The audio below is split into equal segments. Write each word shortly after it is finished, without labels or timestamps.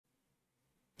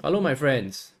Hello my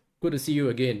friends, good to see you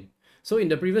again. So in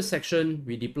the previous section,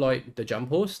 we deployed the jump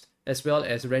host as well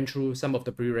as ran through some of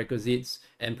the prerequisites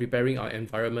and preparing our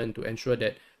environment to ensure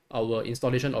that our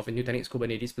installation of a Nutanix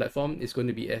Kubernetes platform is going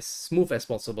to be as smooth as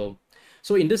possible.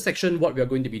 So in this section, what we are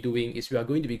going to be doing is we are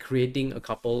going to be creating a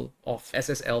couple of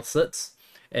SSL certs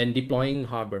and deploying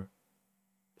Harbor.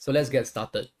 So let's get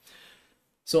started.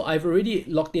 So I've already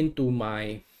logged into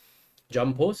my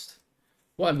jump host.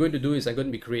 What I'm going to do is I'm going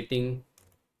to be creating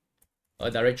a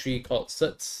directory called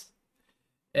certs,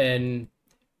 and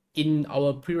in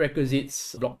our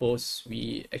prerequisites blog post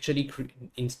we actually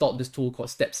installed this tool called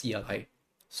Step CLI.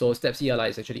 So Step CLI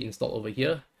is actually installed over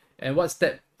here, and what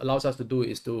Step allows us to do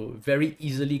is to very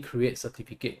easily create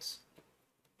certificates.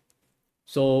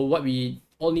 So what we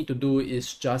all need to do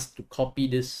is just to copy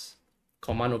this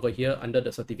command over here under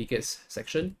the certificates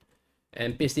section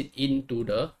and paste it into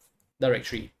the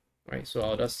directory, right? So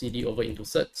I'll just cd over into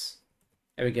certs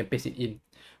and we can paste it in.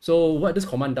 So what this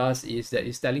command does is that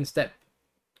it's telling Step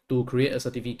to create a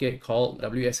certificate called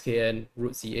wskn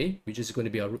root ca, which is going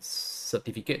to be a root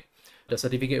certificate. The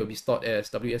certificate will be stored as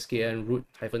wskn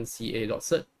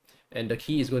root-ca.cert, and the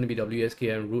key is going to be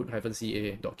wskn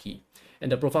root-ca.key.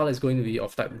 And the profile is going to be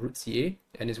of type root ca,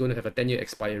 and it's going to have a 10-year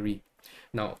expiry.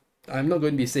 Now, I'm not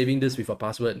going to be saving this with a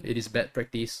password. It is bad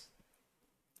practice.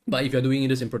 But if you're doing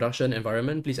this in production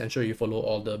environment, please ensure you follow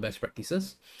all the best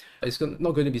practices. It's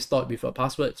not going to be stored with a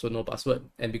password, so no password.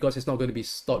 And because it's not going to be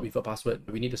stored with a password,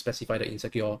 we need to specify the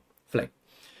insecure flag.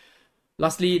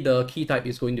 Lastly, the key type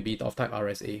is going to be of type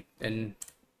RSA. And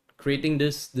creating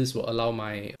this will allow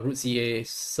my root CA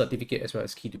certificate as well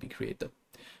as key to be created.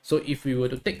 So if we were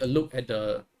to take a look at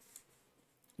the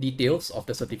details of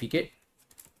the certificate,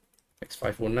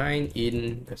 x509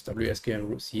 in wskn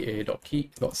root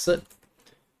ca.key.cert,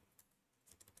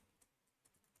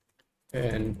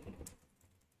 and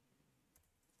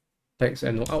text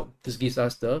and no out. This gives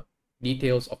us the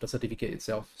details of the certificate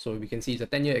itself. So we can see it's a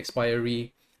 10-year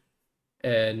expiry,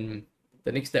 and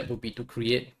the next step would be to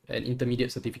create an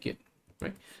intermediate certificate,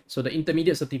 right? So the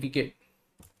intermediate certificate,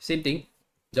 same thing,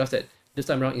 just that this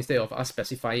time around, instead of us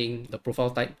specifying the profile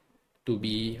type to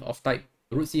be of type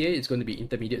root CA, it's going to be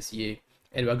intermediate CA,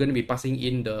 and we're going to be passing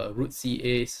in the root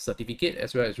CA certificate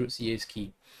as well as root CA's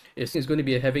key. It's going to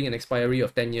be having an expiry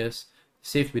of 10 years,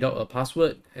 saved without a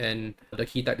password, and the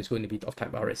key type is going to be of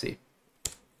type RSA.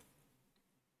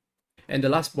 And the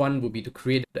last one would be to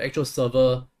create the actual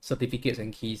server certificates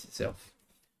and keys itself.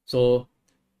 So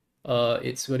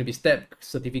it's going to be Step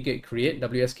certificate create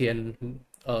wskn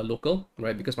local,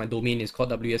 right? Because my domain is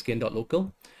called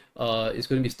wskn.local. It's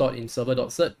going to be stored in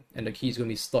server.cert, and the key is going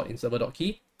to be stored in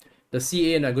server.key. The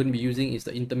CA I'm going to be using is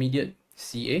the intermediate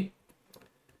CA.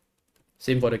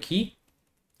 Same for the key.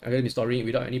 I'm going to be storing it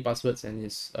without any passwords and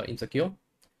it's insecure.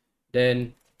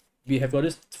 Then we have got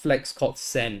this flags called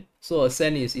SAN. So a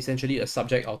SAN is essentially a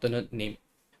subject alternate name.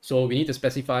 So we need to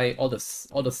specify all the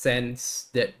SANs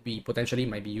that we potentially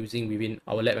might be using within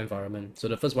our lab environment. So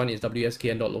the first one is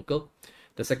wskn.local.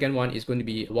 The second one is going to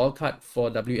be wildcard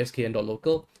for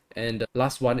wskn.local. And the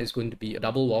last one is going to be a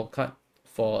double wildcard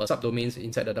for subdomains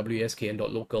inside the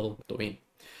wskn.local domain.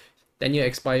 10-year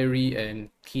expiry, and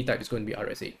key type is going to be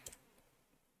RSA.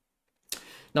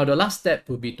 Now the last step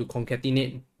would be to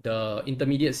concatenate the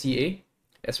intermediate CA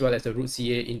as well as the root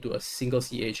CA into a single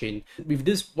CA chain. With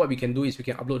this, what we can do is we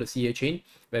can upload the CA chain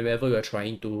whenever we are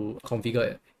trying to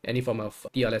configure any form of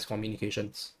TLS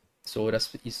communications. So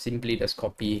that's simply just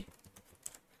copy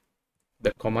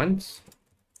the commands,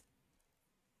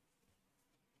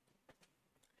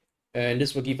 and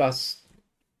this will give us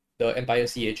the entire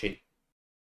CA chain.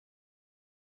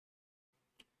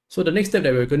 So the next step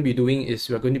that we're going to be doing is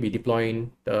we're going to be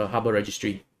deploying the Harbor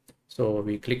Registry. So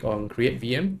we click on Create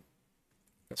VM.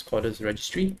 Let's call this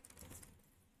registry.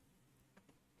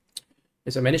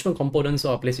 It's a management component, so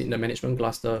I'll place it in the management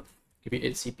cluster. Give it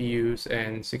 8 CPUs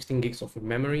and 16 gigs of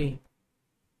memory.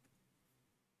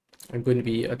 I'm going to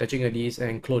be attaching a disk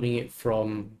and cloning it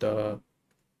from the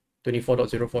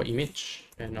 24.04 image,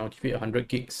 and I'll give it 100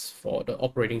 gigs for the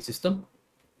operating system.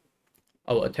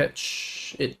 I will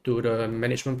attach it to the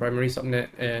management primary subnet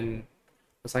and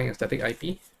assign a static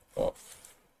IP of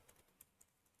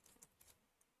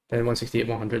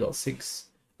 10.168.100.6.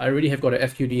 I already have got an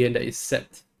FQDN that is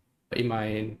set in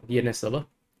my DNS server,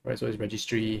 right? So it's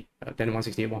registry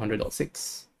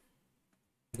 10.168.100.6.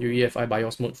 UEFI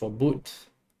BIOS mode for boot,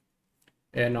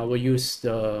 and I will use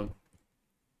the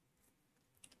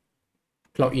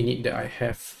cloud init that I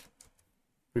have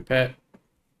prepared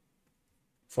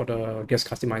for the guest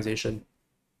customization.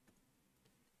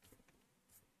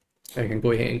 I can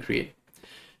go ahead and create.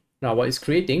 Now what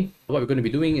we're going to be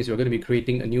doing is we're going to be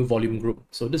creating a new volume group.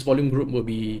 So this volume group will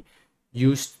be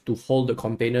used to hold the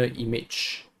container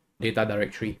image data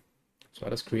directory. So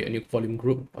I'll just create a new volume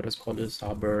group. I'll just call this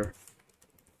Harbor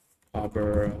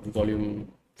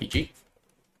volume VG.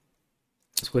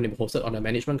 It's going to be hosted on a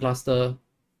management cluster,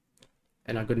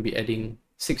 and I'm going to be adding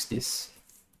 6 disks.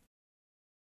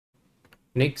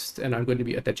 Next, and I'm going to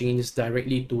be attaching this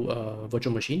directly to a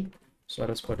virtual machine. So I'll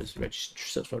just call this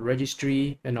search for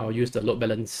registry, and I'll use the load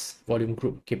balance volume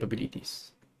group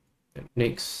capabilities. And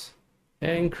next,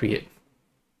 and create.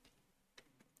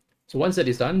 So once that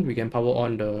is done, we can power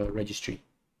on the registry.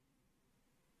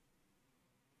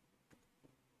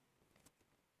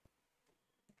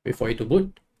 Wait for it to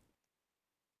boot.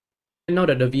 And now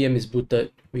that the VM is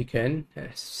booted, we can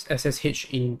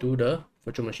SSH into the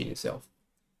virtual machine itself.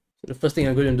 So the first thing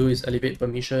I'm going to do is elevate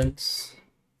permissions,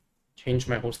 change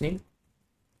my hostname.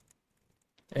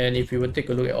 And if we would take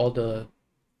a look at all the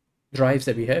drives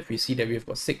that we have, we see that we've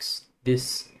got 6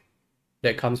 disks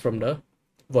that comes from the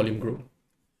volume group.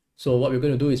 So what we're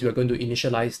going to do is we're going to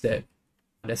initialize that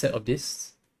set of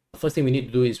disks. First thing we need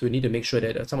to do is we need to make sure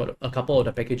that a couple of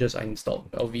the packages are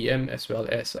installed, LVM as well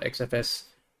as XFS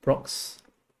procs.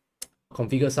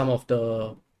 Configure some of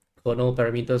the kernel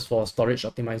parameters for storage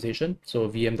optimization. So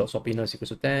vm.swappiness equals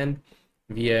to 10,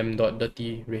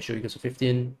 vm.dirty ratio equals to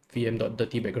 15,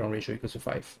 vm.dirty background ratio equals to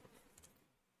 5.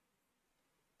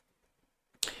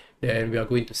 Then we are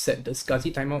going to set the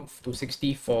SCSI timeout to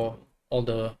 60 for all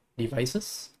the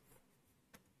devices.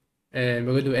 And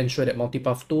we're going to ensure that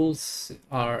multipath tools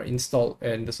are installed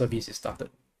and the service is started.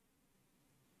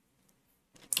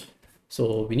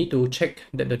 So we need to check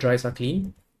that the drives are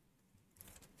clean.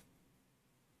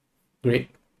 Great.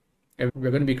 And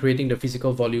we're going to be creating the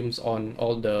physical volumes on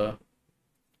all the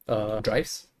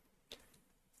drives.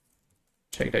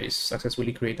 Check that it's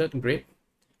successfully created. Great.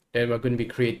 Then we're going to be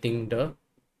creating the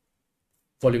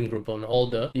volume group on all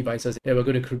the devices. And we're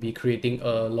going to be creating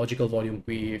a logical volume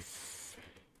with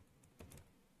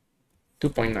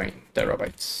 2.9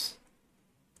 terabytes.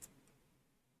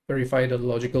 Verify the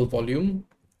logical volume,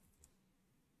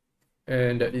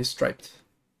 and that is striped.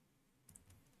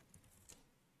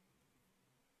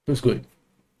 Looks good.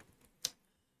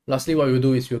 Lastly, what we'll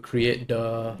do is we'll create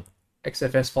the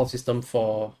XFS file system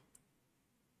for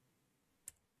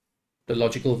the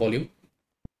logical volume.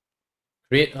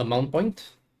 Create a mount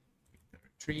point,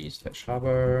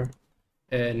 /harbor,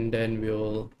 and then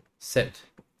we'll set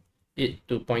it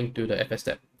to point to the FS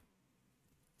tab.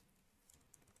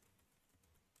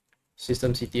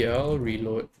 Systemctl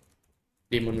reload,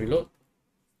 daemon reload,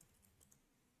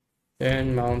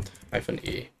 and mount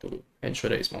 -a to ensure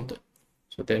that it's mounted.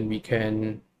 So then we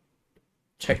can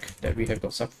check that we have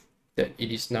got stuff, that it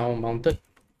is now mounted.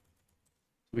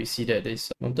 We see that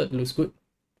it's mounted, looks good.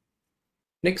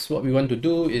 Next, what we want to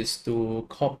do is to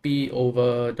copy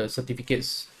over the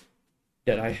certificates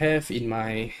that I have in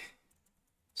my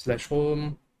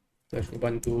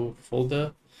 /home/ubuntu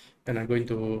folder, and I'm going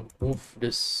to move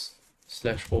this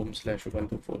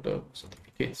 /home/ubuntu folder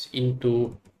certificates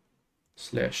into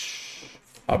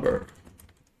 /harbor.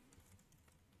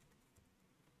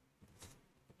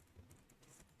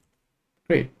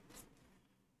 Great.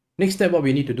 Next step, what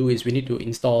we need to do is we need to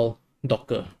install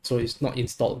Docker. So it's not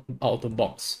installed out of the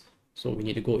box. So we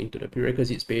need to go into the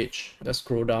prerequisites page, let's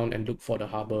scroll down and look for the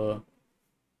Harbor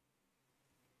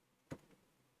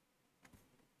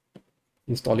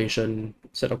installation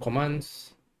set of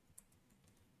commands,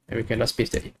 and we can just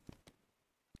paste that in.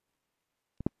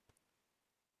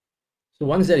 So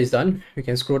once that is done, we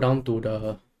can scroll down to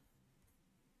the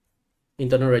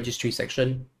internal registry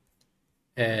section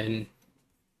and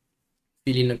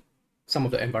fill in some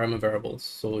of the environment variables.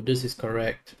 So this is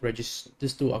correct,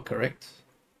 these two are correct.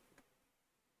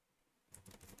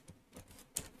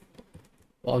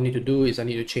 What I'll need to do is I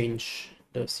need to change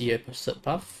the CA cert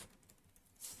path.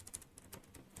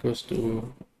 Goes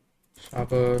to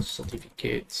Harbor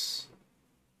certificates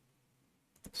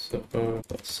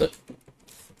server.cert.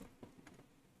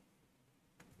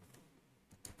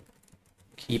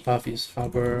 Key path is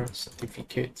Harbor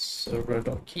certificates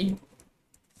server.key,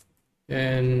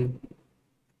 and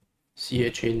CA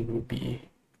chain will be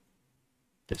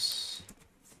this.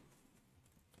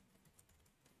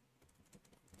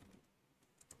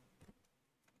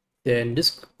 Then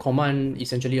this command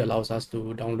essentially allows us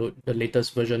to download the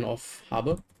latest version of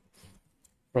Harbor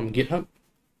from GitHub.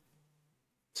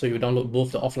 So you download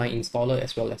both the offline installer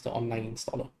as well as the online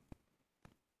installer.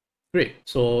 Great.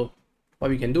 So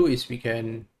what we can do is we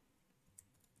can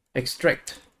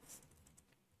extract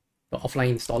the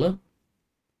offline installer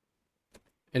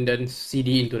and then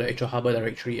cd into the actual Harbor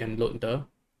directory and load the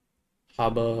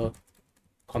Harbor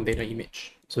container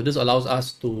image. So this allows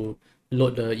us to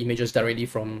load the images directly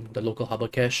from the local Harbor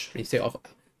cache instead of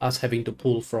us having to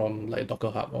pull from like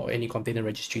Docker Hub or any container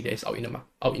registry that is out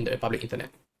in the public internet.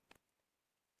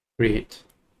 Great.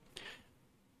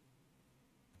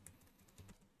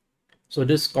 So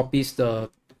this copies the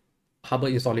Harbor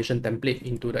installation template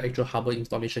into the actual Harbor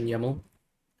installation YAML.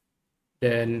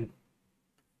 Then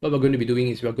what we're going to be doing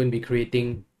is we're going to be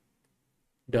creating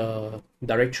the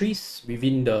directories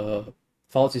within the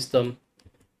file system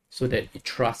so that it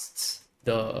trusts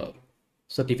the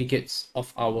certificates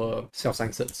of our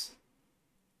self-signed certs.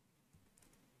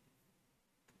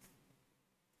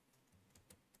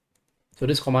 So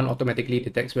this command automatically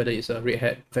detects whether it's a Red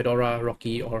Hat, Fedora,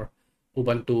 Rocky, or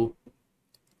Ubuntu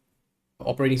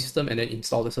operating system and then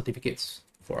install the certificates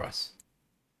for us.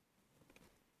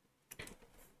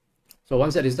 So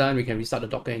once that is done, we can restart the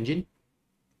Docker engine.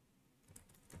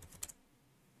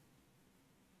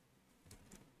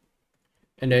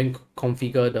 And then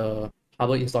configure the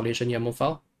Harbor installation YAML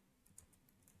file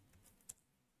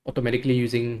automatically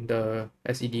using the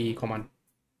sed command.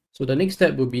 So the next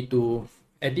step would be to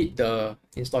edit the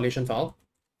installation file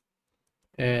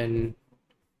and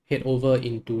head over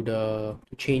into to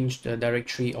change the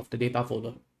directory of the data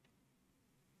folder.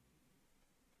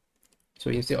 So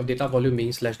instead of data volume being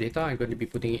 /data, I'm going to be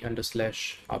putting it under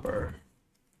 /harbor.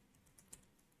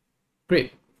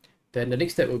 Great. Then the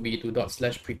next step will be to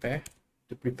 /prepare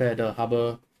to prepare the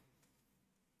Harbor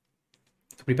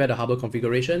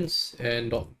configurations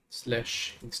and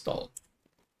 /install.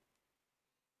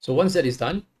 So once that is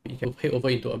done, we can head over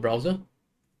into a browser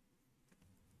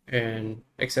and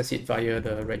access it via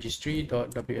the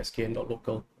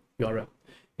registry.wskn.local URL.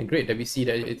 And great that we see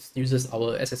that it uses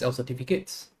our SSL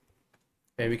certificates,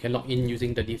 and we can log in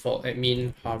using the default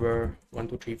admin harbor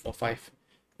 12345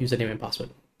 username and password.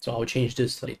 So I'll change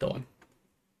this later on.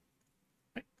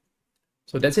 Right.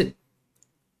 So that's it.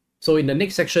 So in the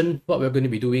next section, what we're going to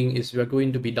be doing is we're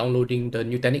going to be downloading the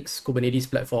Nutanix Kubernetes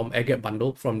Platform airgap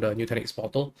bundle from the Nutanix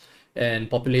portal and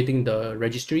populating the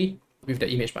registry with the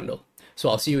image bundle. So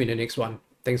I'll see you in the next one.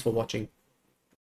 Thanks for watching.